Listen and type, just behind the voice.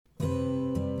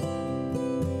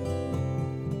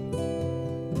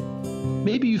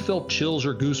Maybe you felt chills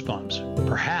or goosebumps.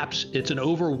 Perhaps it's an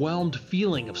overwhelmed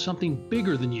feeling of something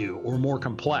bigger than you or more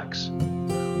complex.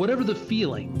 Whatever the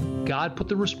feeling, God put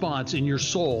the response in your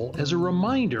soul as a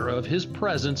reminder of His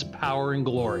presence, power, and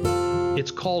glory. It's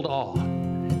called awe,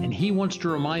 and He wants to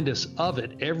remind us of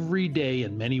it every day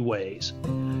in many ways.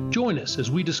 Join us as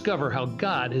we discover how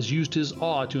God has used His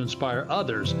awe to inspire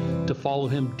others to follow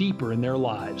Him deeper in their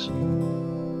lives.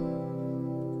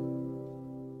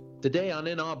 Today on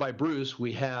In Awe by Bruce,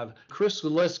 we have Chris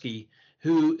Zaleski,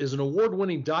 who is an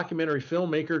award-winning documentary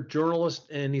filmmaker, journalist,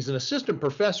 and he's an assistant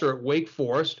professor at Wake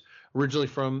Forest, originally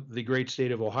from the great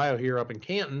state of Ohio here up in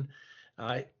Canton.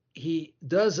 He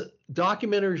does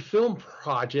documentary film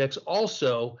projects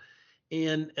also,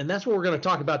 and that's what we're going to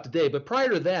talk about today. But prior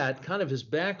to that, kind of his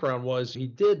background was he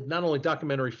did not only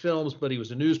documentary films, but he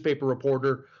was a newspaper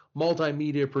reporter,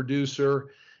 multimedia producer,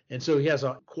 and so he has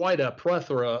quite a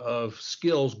plethora of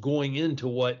skills going into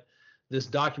what this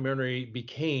documentary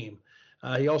became.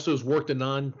 He also has worked in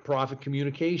nonprofit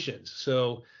communications.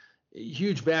 So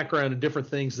huge background in different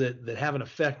things that have an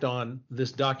effect on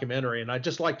this documentary. And I'd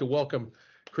just like to welcome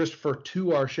Christopher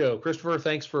to our show. Christopher,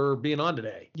 thanks for being on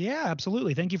today. Yeah,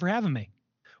 absolutely. Thank you for having me.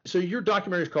 So your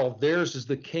documentary is called Theirs is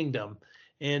the Kingdom.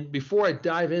 And before I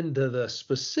dive into the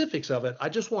specifics of it, I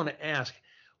just want to ask,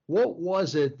 what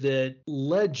was it that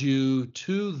led you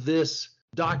to this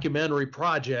documentary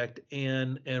project,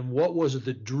 and what was it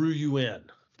that drew you in?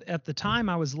 At the time,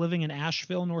 I was living in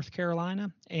Asheville, North Carolina,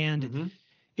 and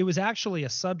it was actually a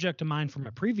subject of mine from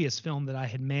a previous film that I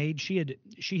had made. She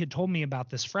had told me about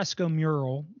this fresco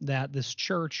mural that this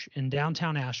church in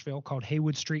downtown Asheville called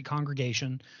Haywood Street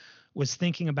Congregation was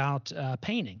thinking about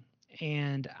painting.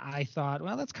 And I thought,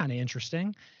 well, that's kind of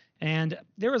interesting. And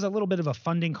there was a little bit of a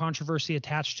funding controversy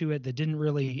attached to it that didn't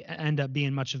really end up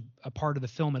being much of a part of the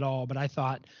film at all. But I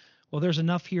thought, well, there's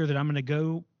enough here that I'm going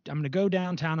to go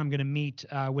downtown. I'm going to meet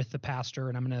with the pastor,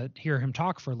 and I'm going to hear him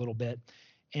talk for a little bit.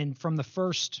 And from the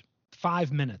first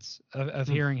 5 minutes of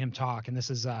hearing him talk, and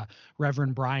this is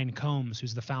Reverend Brian Combs,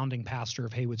 who's the founding pastor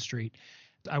of Haywood Street,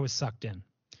 I was sucked in.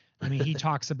 I mean, he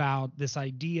talks about this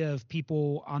idea of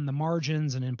people on the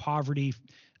margins and in poverty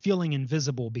feeling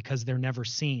invisible because they're never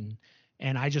seen.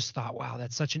 And I just thought, wow,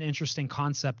 that's such an interesting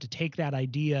concept to take that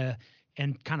idea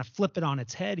and kind of flip it on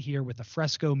its head here with a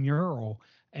fresco mural.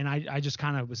 And I just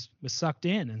kind of was sucked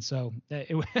in. And so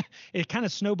it kind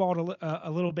of snowballed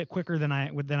a little bit quicker than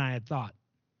I had thought.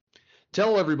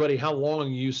 Tell everybody how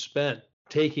long you spent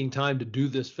taking time to do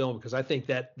this film, because I think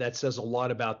that says a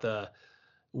lot about the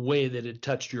way that it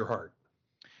touched your heart.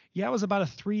 Yeah, it was about a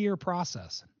 3-year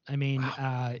process. I mean,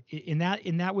 wow. in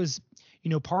that was,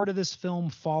 part of this film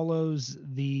follows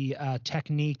the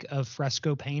technique of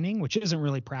fresco painting, which isn't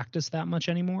really practiced that much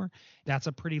anymore. That's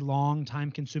a pretty long,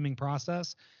 time-consuming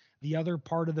process. The other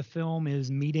part of the film is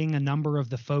meeting a number of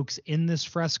the folks in this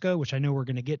fresco, which I know we're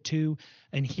going to get to,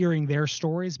 and hearing their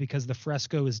stories, because the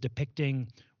fresco is depicting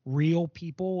real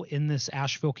people in this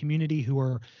Asheville community who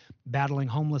are battling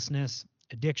homelessness,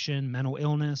 addiction, mental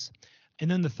illness. And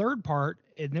then the third part,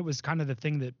 and it was kind of the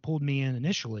thing that pulled me in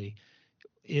initially,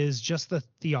 is just the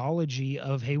theology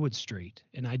of Haywood Street.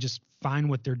 And I just find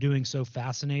what they're doing so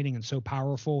fascinating and so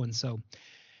powerful. And so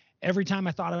every time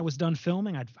I thought I was done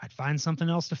filming, I'd find something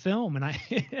else to film. And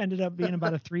it ended up being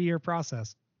about a 3-year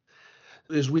process.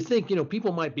 As we think,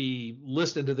 people might be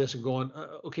listening to this and going,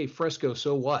 okay, fresco,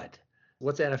 so what?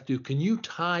 What's that have to do? Can you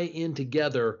tie in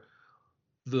together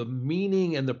the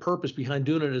meaning and the purpose behind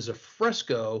doing it as a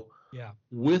fresco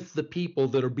with the people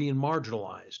that are being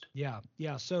marginalized? Yeah.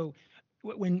 So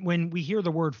when we hear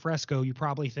the word fresco, you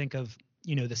probably think of,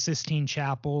 the Sistine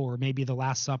Chapel or maybe the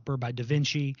Last Supper by Da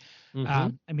Vinci. I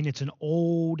mean, it's an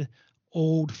old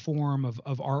form of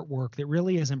artwork that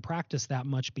really isn't practiced that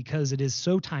much because it is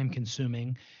so time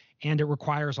consuming, and it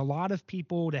requires a lot of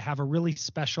people to have a really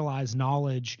specialized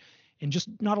knowledge, and just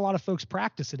not a lot of folks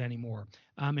practice it anymore.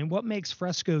 And what makes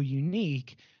fresco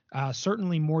unique,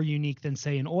 certainly more unique than,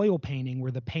 say, an oil painting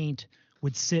where the paint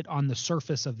would sit on the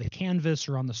surface of the canvas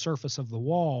or on the surface of the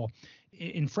wall.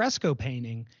 In fresco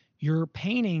painting, you're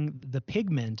painting the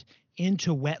pigment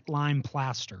into wet lime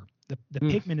plaster. The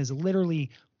pigment is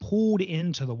literally pulled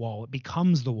into the wall. It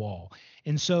becomes the wall.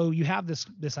 And so you have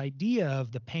this idea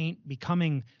of the paint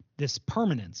becoming this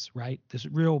permanence, right? This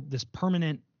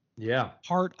permanent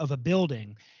part of a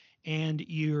building. And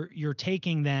you're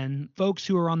taking then folks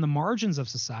who are on the margins of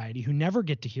society, who never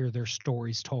get to hear their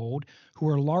stories told, who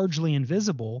are largely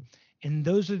invisible, and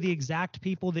those are the exact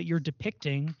people that you're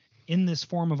depicting in this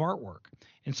form of artwork.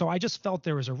 And so I just felt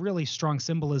there was a really strong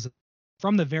symbolism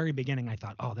from the very beginning, I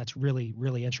thought, oh, that's really,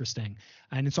 really interesting.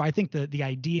 And so I think the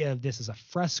idea of this is a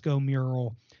fresco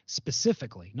mural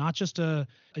specifically, not just it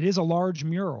is a large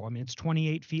mural. I mean, it's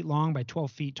 28 feet long by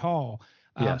 12 feet tall.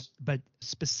 Yes. But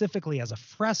specifically as a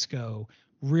fresco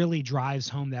really drives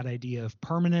home that idea of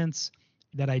permanence,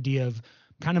 that idea of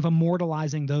kind of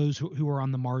immortalizing those who are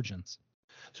on the margins.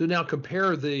 So now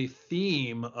compare the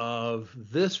theme of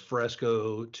this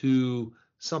fresco to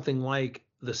something like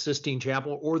the Sistine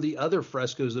Chapel or the other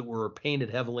frescoes that were painted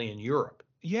heavily in Europe.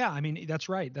 Yeah, I mean, that's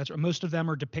right. Most of them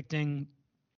are depicting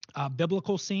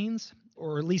biblical scenes,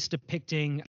 or at least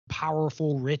depicting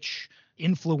powerful, rich,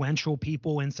 influential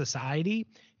people in society.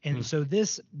 And so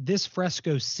this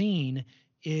fresco scene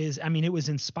is, I mean, it was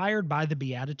inspired by the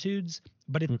Beatitudes,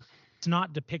 but it's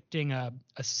not depicting a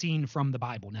scene from the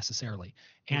Bible necessarily.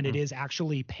 And it is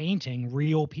actually painting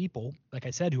real people, like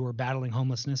I said, who are battling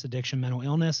homelessness, addiction, mental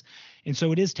illness. And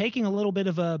so it is taking a little bit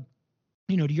of a,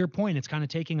 to your point, it's kind of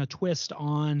taking a twist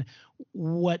on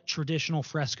what traditional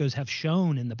frescoes have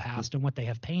shown in the past and what they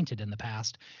have painted in the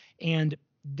past. And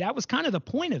that was kind of the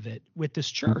point of it with this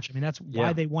church. I mean, that's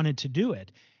why they wanted to do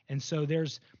it. And so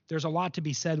there's a lot to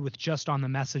be said with just on the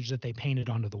message that they painted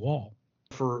onto the wall.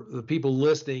 For the people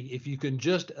listening, if you can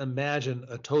just imagine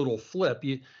a total flip,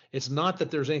 it's not that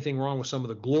there's anything wrong with some of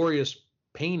the glorious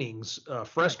paintings,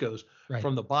 frescoes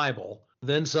from the Bible.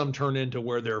 Then some turn into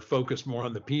where they're focused more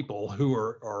on the people who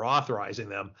are authorizing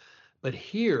them. But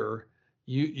here,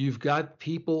 you've got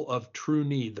people of true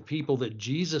need, the people that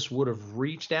Jesus would have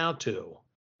reached out to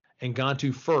and gone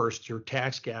to first, your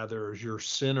tax gatherers, your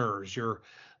sinners,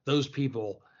 those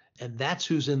people. And that's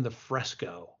who's in the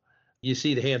fresco. You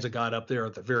see the hands of God up there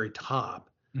at the very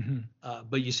top.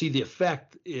 But you see the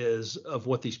effect is of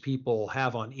what these people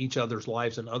have on each other's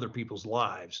lives and other people's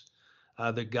lives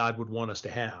that God would want us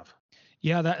to have.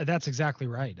 Yeah, that's exactly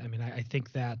right. I mean, I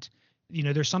think that,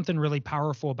 there's something really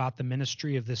powerful about the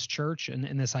ministry of this church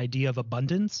and this idea of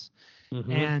abundance.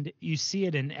 And you see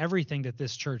it in everything that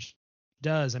this church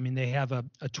does. I mean, they have a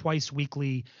twice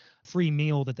weekly free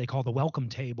meal that they call the welcome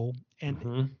table.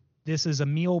 And this is a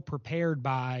meal prepared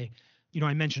by,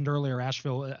 I mentioned earlier,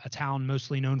 Asheville, a town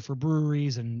mostly known for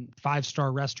breweries and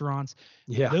 5-star restaurants.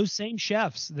 Yeah. Those same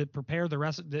chefs that prepare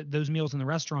those meals in the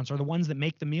restaurants are the ones that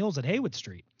make the meals at Haywood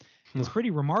Street. It's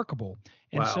pretty remarkable.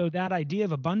 And so that idea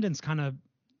of abundance kind of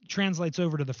translates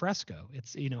over to the fresco.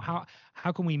 It's,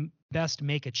 how can we best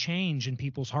make a change in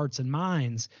people's hearts and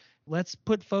minds? Let's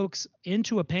put folks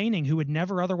into a painting who would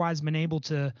never otherwise been able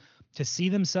to see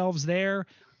themselves there,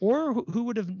 or who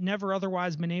would have never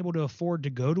otherwise been able to afford to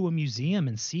go to a museum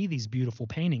and see these beautiful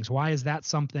paintings. Why is that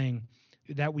something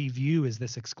that we view as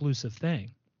this exclusive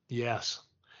thing? Yes.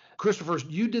 Christopher,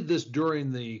 you did this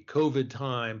during the COVID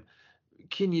time.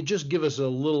 Can you just give us a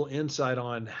little insight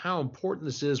on how important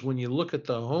this is when you look at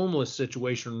the homeless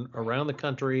situation around the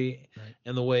country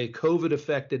and the way COVID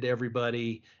affected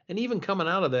everybody? And even coming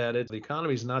out of that, the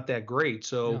economy is not that great.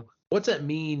 So what's that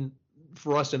mean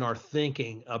for us in our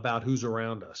thinking about who's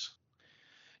around us?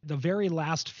 The very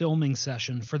last filming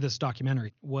session for this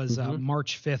documentary was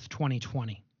March 5th,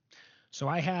 2020. So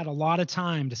I had a lot of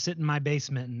time to sit in my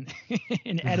basement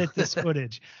and edit this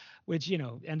footage, which,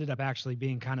 ended up actually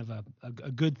being kind of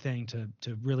a good thing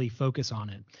to really focus on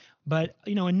it. But,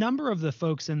 a number of the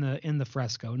folks in the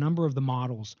fresco, a number of the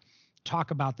models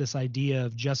talk about this idea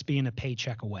of just being a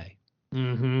paycheck away.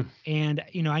 And,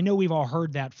 I know we've all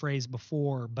heard that phrase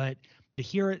before, but to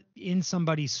hear it in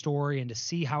somebody's story and to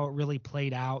see how it really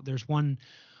played out. There's one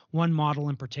model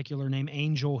in particular named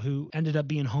Angel who ended up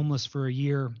being homeless for a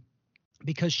year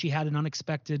because she had an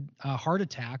unexpected heart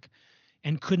attack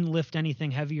and couldn't lift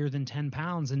anything heavier than 10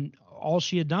 pounds. And all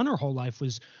she had done her whole life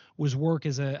was work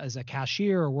as a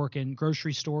cashier or work in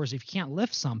grocery stores. If you can't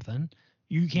lift something,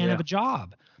 you can't have a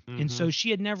job. And so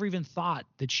she had never even thought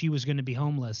that she was going to be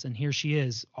homeless. And here she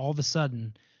is, all of a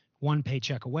sudden, one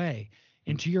paycheck away.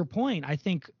 And to your point, I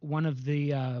think one of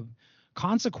the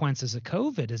consequences of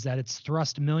COVID is that it's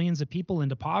thrust millions of people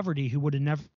into poverty who would have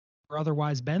never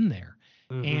otherwise been there.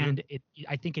 And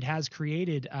I think it has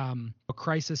created a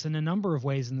crisis in a number of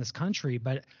ways in this country.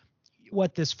 But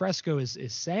what this fresco is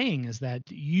saying is that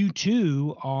you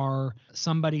too are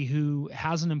somebody who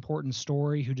has an important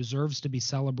story, who deserves to be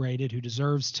celebrated, who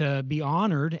deserves to be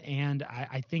honored. And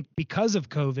I think because of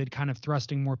COVID kind of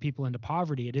thrusting more people into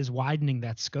poverty, it is widening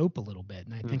that scope a little bit.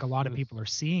 And I think a lot of people are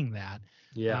seeing that.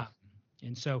 Yeah.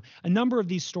 And so a number of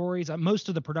these stories, most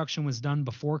of the production was done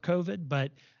before COVID,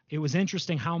 but it was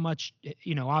interesting how much,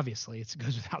 obviously it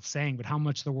goes without saying, but how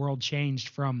much the world changed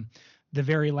from the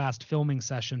very last filming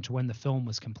session to when the film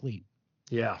was complete.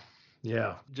 Yeah.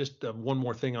 Just one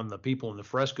more thing on the people in the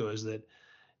fresco is that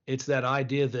it's that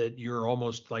idea that you're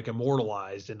almost like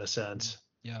immortalized in a sense,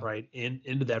 Yeah. right?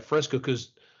 Into that fresco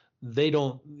because they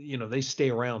don't, they stay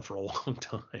around for a long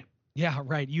time. Yeah,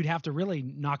 right. You'd have to really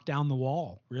knock down the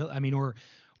wall, really. I mean, or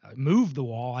move the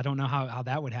wall. I don't know how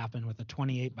that would happen with a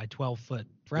 28 by 12-foot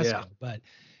Yeah. fresco, but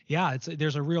yeah,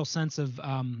 there's a real sense of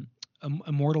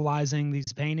immortalizing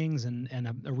these paintings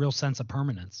and a real sense of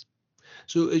permanence.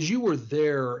 So as you were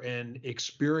there and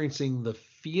experiencing the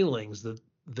feelings that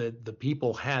the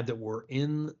people had that were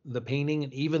in the painting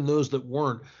and even those that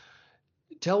weren't,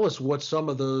 tell us what some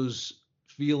of those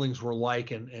feelings were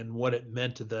like and what it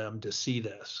meant to them to see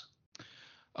this.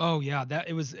 Oh yeah, that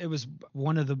it was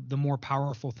one of the more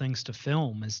powerful things to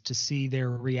film is to see their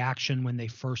reaction when they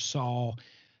first saw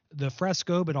the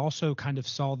fresco, but also kind of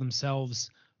saw themselves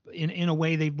in a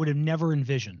way they would have never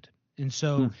envisioned. And Hmm.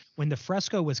 so when the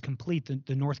fresco was complete,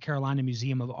 the North Carolina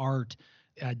Museum of Art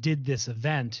did this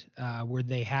event where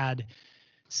they had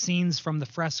scenes from the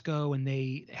fresco and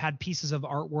they had pieces of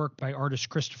artwork by artist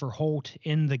Christopher Holt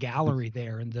in the gallery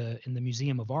there in the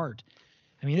Museum of Art.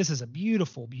 I mean, this is a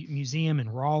beautiful museum in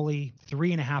Raleigh,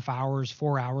 3.5 hours,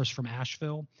 4 hours from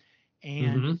Asheville.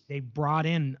 And Mm-hmm. they brought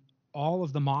in all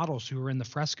of the models who were in the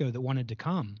fresco that wanted to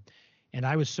come. And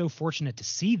I was so fortunate to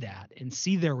see that and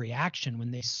see their reaction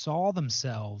when they saw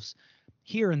themselves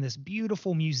here in this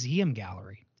beautiful museum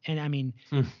gallery. And I mean,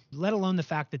 let alone the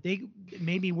fact that they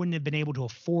maybe wouldn't have been able to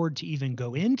afford to even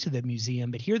go into the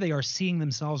museum, but here they are seeing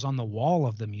themselves on the wall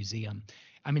of the museum.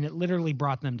 I mean, it literally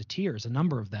brought them to tears, a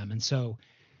number of them. And so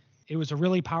it was a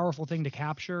really powerful thing to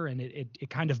capture, and it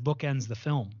kind of bookends the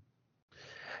film.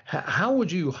 How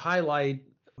would you highlight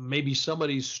maybe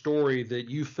somebody's story that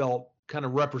you felt kind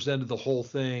of represented the whole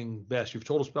thing best? You've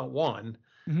told us about one.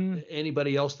 Hmm.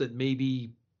 Anybody else that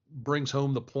maybe brings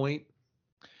home the point?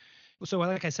 So,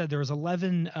 like I said, there was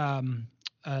 11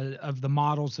 of the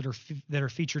models that are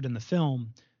featured in the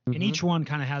film, and Mm-hmm. each one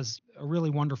kind of has a really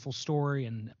wonderful story.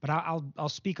 But I'll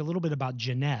speak a little bit about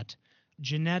Jeanette.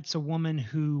 Jeanette's a woman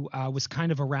who was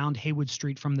kind of around Haywood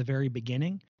Street from the very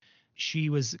beginning. She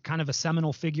was kind of a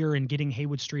seminal figure in getting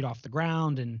Haywood Street off the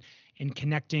ground and in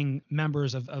connecting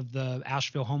members of the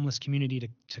Asheville homeless community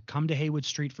to come to Haywood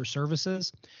Street for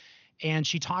services. And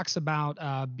she talks about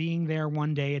being there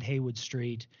one day at Haywood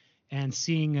Street and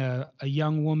seeing a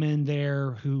young woman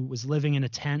there who was living in a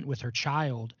tent with her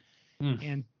child Mm.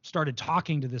 and started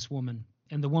talking to this woman.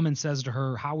 And the woman says to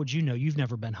her, "How would you know? You've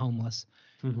never been homeless."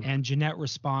 Mm-hmm. And Jeanette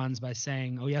responds by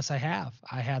saying, "Oh, yes, I have.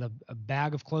 I had a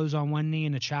bag of clothes on one knee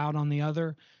and a child on the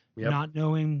other, Yep. not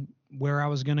knowing where I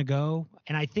was going to go."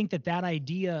 And I think that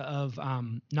idea of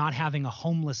not having a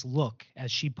homeless look,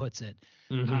 as she puts it,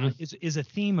 Mm-hmm. is a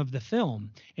theme of the film.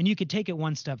 And you could take it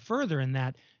one step further in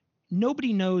that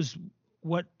nobody knows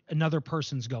what another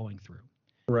person's going through.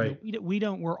 Right. We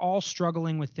don't, we're all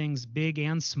struggling with things big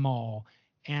and small.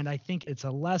 And I think it's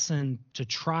a lesson to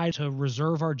try to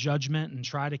reserve our judgment and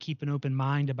try to keep an open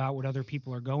mind about what other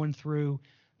people are going through.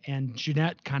 And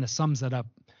Jeanette kind of sums that up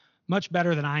much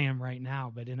better than I am right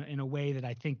now, but in a way that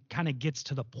I think kind of gets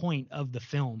to the point of the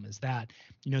film is that,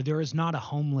 there is not a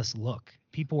homeless look.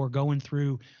 People are going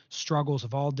through struggles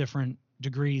of all different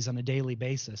degrees on a daily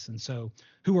basis. And so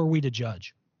who are we to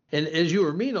judge? And as you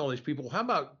were meeting all these people, how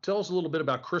about tell us a little bit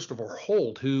about Christopher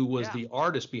Holt, who was Yeah. the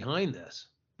artist behind this?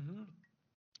 Mhm.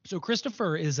 So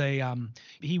Christopher is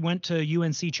he went to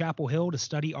UNC Chapel Hill to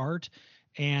study art,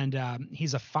 and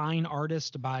he's a fine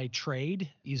artist by trade.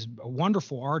 He's a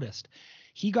wonderful artist.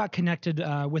 He got connected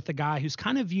with a guy who's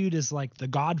kind of viewed as like the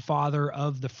godfather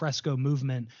of the fresco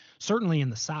movement, certainly in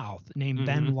the South, named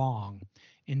Ben Long.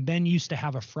 And Ben used to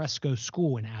have a fresco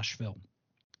school in Asheville.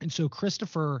 And so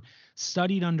Christopher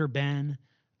studied under Ben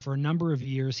for a number of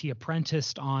years. He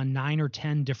apprenticed on 9 or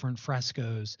 10 different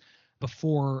frescoes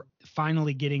before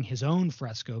finally getting his own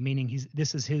fresco, meaning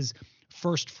this is his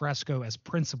first fresco as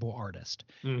principal artist.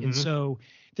 And so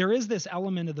there is this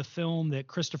element of the film that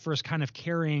Christopher is kind of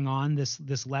carrying on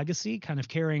this legacy, kind of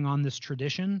carrying on this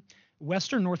tradition.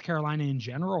 Western North Carolina in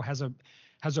general has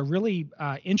a really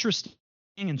interesting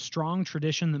and strong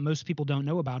tradition that most people don't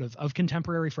know about of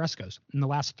contemporary frescoes. In the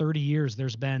last 30 years,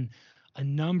 there's been a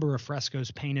number of frescoes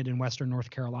painted in Western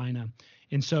North Carolina.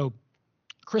 And so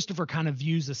Christopher kind of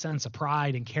views a sense of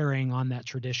pride in carrying on that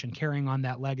tradition, carrying on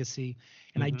that legacy.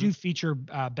 And I do feature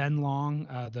Ben Long,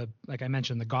 like I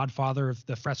mentioned, the godfather of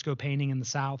the fresco painting in the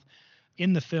South,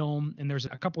 in the film. And there's a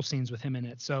couple scenes with him in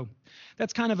it. So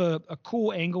that's kind of a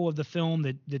cool angle of the film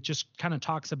that just kind of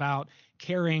talks about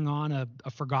carrying on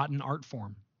a forgotten art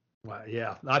form. Wow,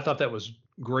 yeah, I thought that was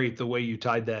great the way you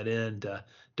tied that in to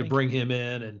Thank bring you. him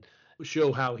in and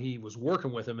show how he was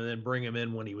working with him, and then bring him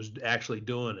in when he was actually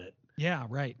doing it. Yeah,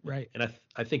 right, right. And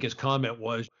I think his comment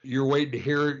was, "You're waiting to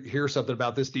hear something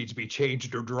about this needs to be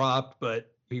changed or dropped,"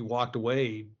 but he walked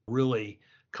away really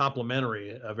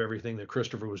complimentary of everything that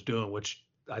Christopher was doing, which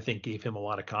I think gave him a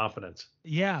lot of confidence.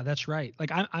 Yeah, that's right.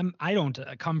 Like I don't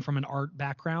come from an art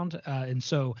background, and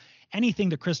so anything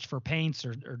that Christopher paints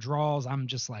or draws, I'm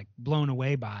just like blown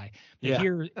away by.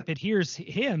 Yeah. But here's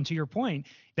him. To your point,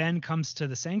 Ben comes to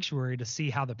the sanctuary to see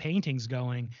how the painting's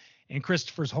going, and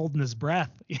Christopher's holding his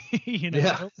breath.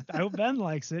 Yeah. I hope Ben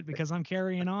likes it because I'm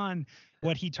carrying on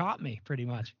what he taught me, pretty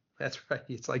much. That's right.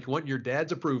 It's like wanting your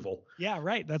dad's approval. Yeah,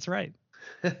 right. That's right.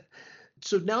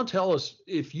 So now tell us,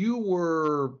 if you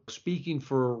were speaking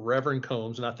for Reverend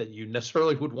Combs, not that you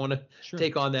necessarily would want to Sure.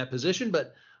 take on that position,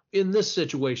 but in this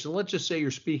situation, let's just say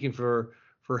you're speaking for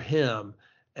him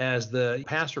as the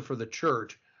pastor for the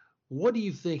church. What do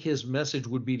you think his message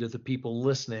would be to the people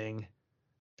listening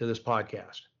to this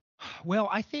podcast? Well,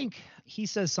 I think he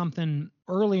says something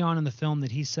early on in the film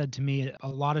that he said to me a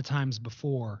lot of times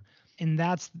before, and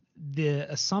that's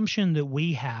the assumption that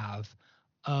we have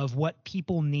of what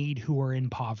people need who are in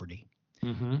poverty.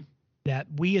 Mm-hmm. That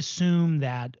we assume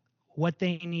that what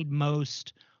they need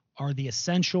most are the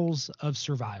essentials of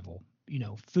survival,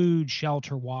 food,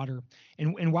 shelter, water.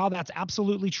 And while that's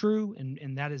absolutely true,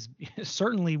 and that is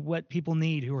certainly what people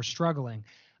need who are struggling,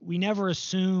 we never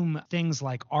assume things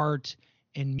like art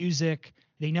and music.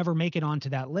 They never make it onto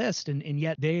that list. And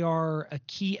yet they are a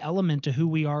key element to who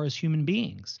we are as human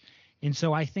beings. And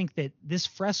so I think that this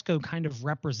fresco kind of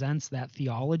represents that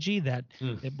theology that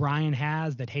Brian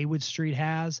has, that Haywood Street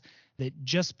has, that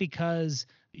just because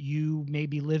you may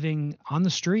be living on the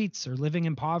streets or living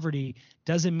in poverty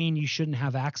doesn't mean you shouldn't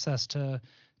have access to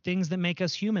things that make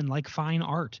us human, like fine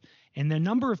art. And the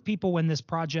number of people when this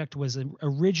project was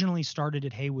originally started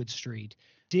at Haywood Street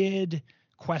did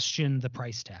question the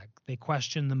price tag. They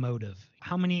questioned the motive.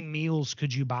 How many meals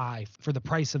could you buy for the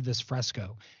price of this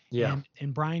fresco? Yeah.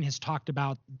 And Brian has talked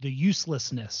about the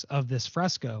uselessness of this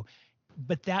fresco,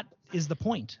 but that is the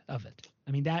point of it.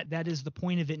 I mean, that is the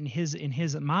point of it in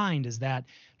his mind, is that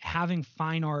having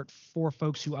fine art for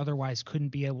folks who otherwise couldn't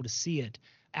be able to see it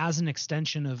as an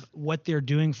extension of what they're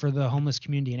doing for the homeless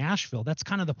community in Asheville. That's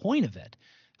kind of the point of it.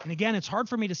 And again, it's hard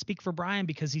for me to speak for Brian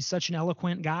because he's such an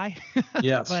eloquent guy.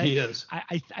 Yes, he is.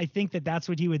 I think that that's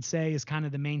what he would say is kind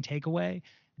of the main takeaway.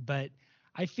 But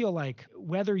I feel like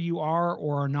whether you are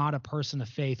or are not a person of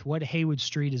faith, what Haywood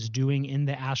Street is doing in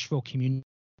the Asheville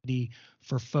community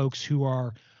for folks who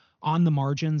are on the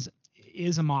margins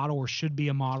is a model, or should be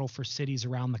a model, for cities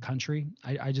around the country.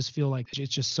 I just feel like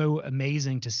it's just so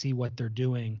amazing to see what they're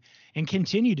doing and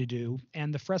continue to do.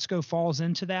 And the fresco falls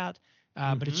into that,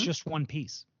 but it's just one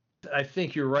piece. I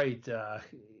think you're right.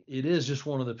 It is just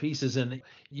one of the pieces, and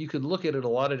you could look at it a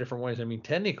lot of different ways. I mean,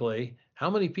 technically, how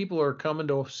many people are coming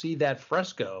to see that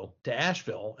fresco to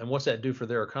Asheville, and what's that do for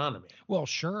their economy? Well,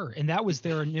 sure. And that was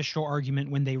their initial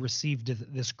argument when they received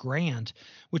this grant,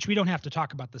 which we don't have to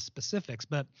talk about the specifics,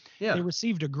 but they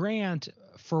received a grant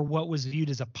for what was viewed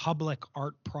as a public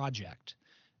art project.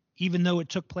 Even though it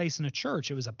took place in a church,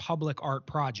 it was a public art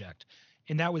project.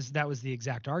 And that was the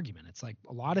exact argument. It's like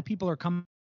a lot of people are coming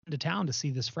to town to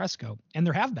see this fresco, and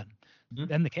there have been.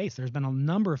 Been the case. There's been a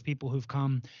number of people who've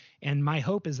come, and my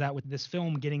hope is that with this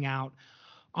film getting out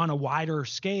on a wider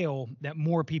scale, that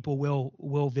more people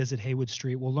will visit Haywood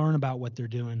Street, will learn about what they're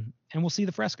doing, and we'll see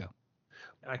the fresco.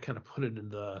 I kind of put it in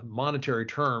the monetary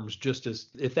terms, just as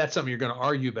if that's something you're going to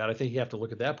argue about, I think you have to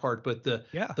look at that part. But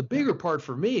the bigger part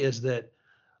for me is that,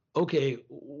 okay,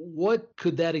 what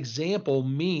could that example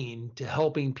mean to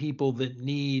helping people that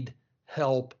need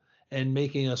help and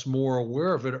making us more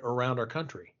aware of it around our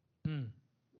country?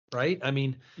 Right? I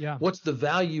mean, what's the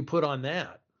value you put on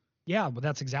that? Yeah, well,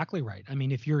 that's exactly right. I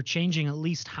mean, if you're changing at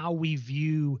least how we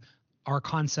view our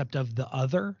concept of the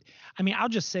other, I mean, I'll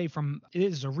just say it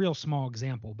is a real small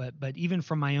example, but even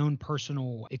from my own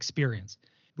personal experience,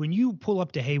 when you pull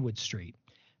up to Haywood Street,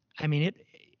 I mean,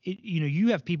 you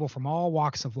have people from all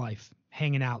walks of life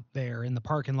hanging out there in the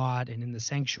parking lot and in the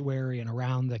sanctuary and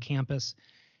around the campus.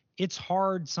 It's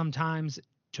hard sometimes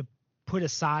to put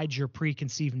aside your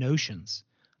preconceived notions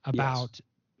about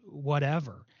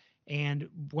whatever. And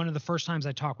one of the first times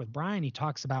I talked with Brian, he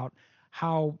talks about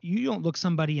how you don't look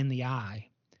somebody in the eye.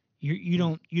 You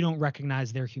don't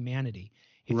recognize their humanity.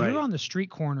 If you're on the street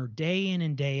corner day in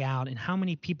and day out, and how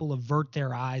many people avert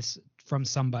their eyes from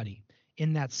somebody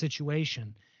in that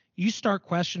situation, you start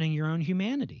questioning your own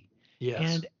humanity. Yes.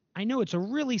 And I know it's a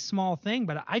really small thing,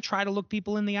 but I try to look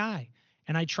people in the eye,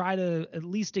 and I try to at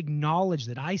least acknowledge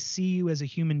that I see you as a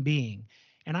human being.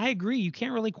 And I agree, you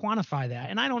can't really quantify that.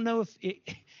 And I don't know if it,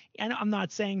 and I'm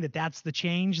not saying that that's the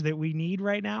change that we need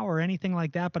right now or anything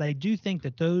like that, but I do think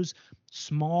that those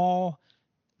small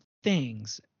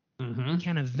things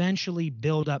can eventually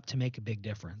build up to make a big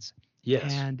difference.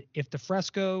 Yes. And if the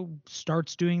fresco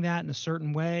starts doing that in a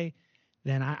certain way,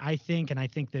 then I think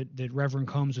that Reverend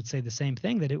Combs would say the same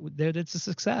thing, that it's a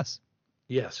success.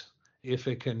 Yes. If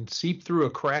it can seep through a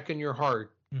crack in your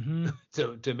heart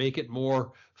to make it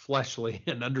more fleshly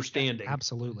and understanding.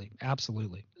 Absolutely.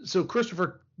 Absolutely. So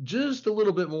Christopher, just a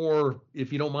little bit more,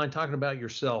 if you don't mind talking about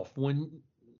yourself. When,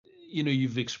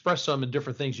 you've expressed some in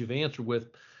different things you've answered with,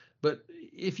 but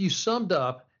if you summed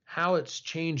up how it's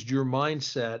changed your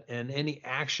mindset and any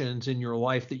actions in your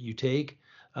life that you take,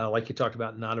 like you talked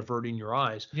about not averting your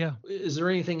eyes. Yeah. Is there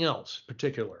anything else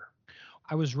particular?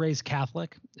 I was raised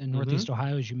Catholic in Northeast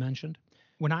Ohio, as you mentioned.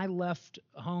 When I left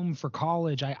home for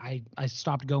college, I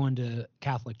stopped going to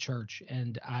Catholic church,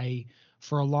 and I,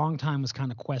 for a long time, was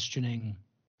kind of questioning,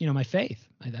 my faith.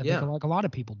 I think like a lot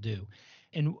of people do.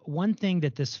 And one thing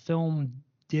that this film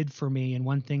did for me, and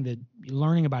one thing that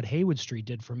learning about Haywood Street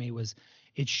did for me, was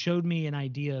it showed me an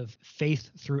idea of faith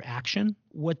through action.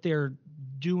 What they're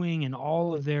doing in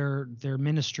all of their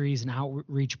ministries and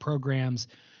outreach programs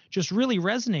just really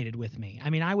resonated with me. I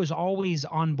mean, I was always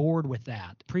on board with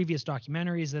that. Previous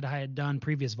documentaries that I had done,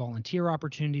 previous volunteer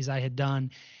opportunities I had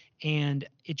done, and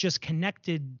it just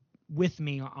connected with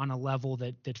me on a level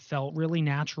that felt really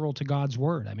natural to God's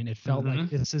word. I mean, it felt like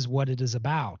this is what it is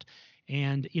about.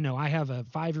 And, I have a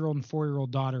 5-year-old and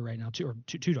 4-year-old daughter right now,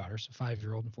 two daughters, a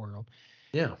 5-year-old and 4-year-old.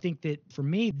 Yeah. I think that for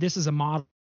me, this is a model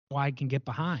I can get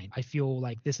behind. I feel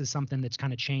like this is something that's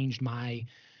kind of changed my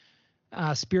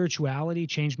spirituality,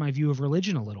 changed my view of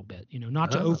religion a little bit,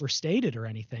 not to overstate it or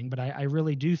anything, but I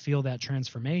really do feel that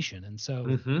transformation. And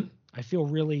so I feel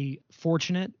really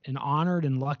fortunate and honored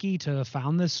and lucky to have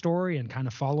found this story and kind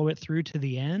of follow it through to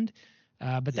the end.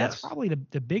 But that's probably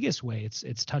the biggest way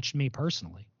it's touched me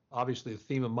personally. Obviously, the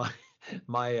theme of my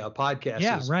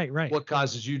podcast is right. What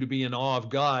causes you to be in awe of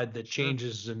God that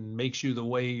changes and makes you the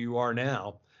way you are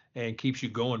now and keeps you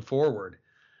going forward.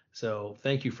 So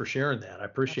thank you for sharing that. I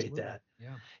appreciate that.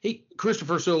 Yeah. Hey,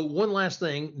 Christopher, so one last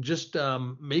thing, just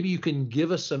maybe you can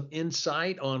give us some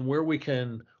insight on where we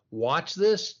can watch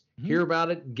this, hear about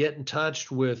it, get in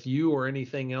touch with you or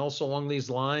anything else along these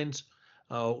lines.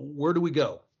 Where do we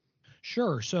go?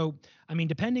 Sure. So, I mean,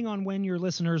 depending on when your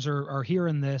listeners are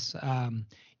hearing this,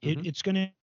 it's going to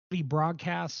be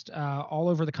broadcast all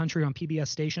over the country on PBS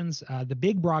stations. The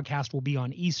big broadcast will be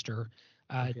on Easter,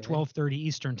 12:30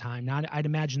 Eastern time. Now, I'd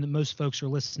imagine that most folks are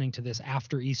listening to this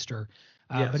after Easter,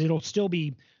 but it'll still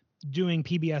be doing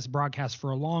PBS broadcasts for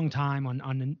a long time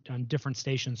on different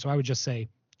stations. So I would just say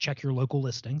check your local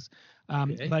listings.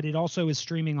 But it also is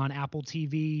streaming on Apple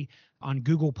TV, on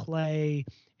Google Play.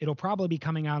 It'll probably be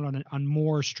coming out on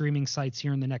more streaming sites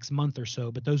here in the next month or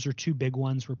so, but those are two big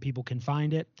ones where people can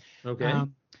find it. Okay.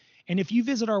 And if you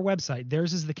visit our website,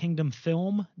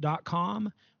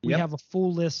 theirsisthekingdomfilm.com, we have a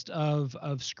full list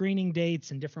of screening dates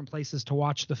and different places to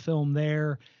watch the film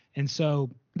there. And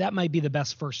so that might be the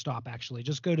best first stop, actually.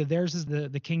 Just go to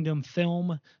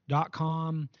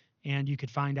theirsisthekingdomfilm.com, and you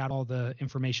could find out all the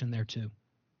information there too.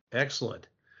 Excellent.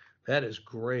 That is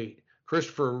great.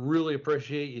 Christopher, really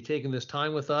appreciate you taking this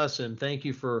time with us, and thank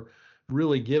you for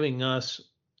really giving us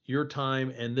your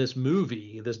time and this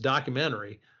movie, this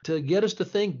documentary, to get us to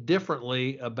think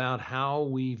differently about how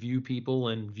we view people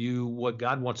and view what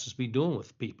God wants us to be doing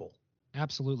with people.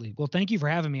 Absolutely. Well, thank you for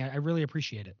having me. I really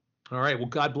appreciate it. All right. Well,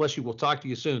 God bless you. We'll talk to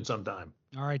you soon sometime.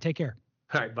 All right. Take care.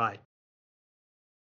 All right. Bye.